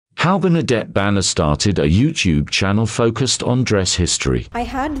How Bernadette Banner started a YouTube channel focused on dress history. I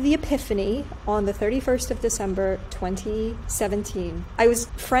had the epiphany on the 31st of December 2017. I was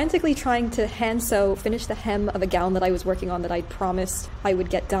frantically trying to finish the hem of a gown that I was working on that I'd promised I would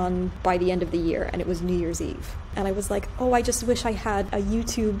get done by the end of the year, and it was New Year's Eve. And I was like, oh, I just wish I had a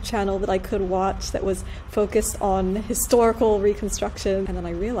YouTube channel that I could watch that was focused on historical reconstruction. And then I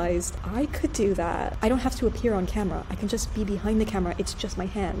realized I could do that. I don't have to appear on camera. I can just be behind the camera. It's just my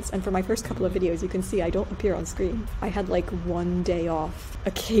hands. And for my first couple of videos, you can see I don't appear on screen. I had like one day off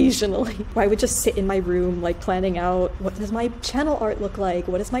occasionally where I would just sit in my room, like planning out, what does my channel art look like?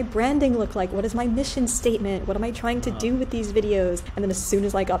 What does my branding look like? What is my mission statement? What am I trying to do with these videos? And then as soon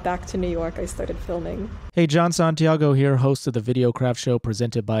as I got back to New York, I started filming. Hey, John Santiago here, host of the Videocraft show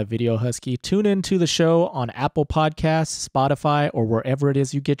presented by Video Husky. Tune in to the show on Apple Podcasts, Spotify, or wherever it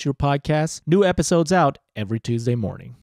is you get your podcasts. New episodes out every Tuesday morning.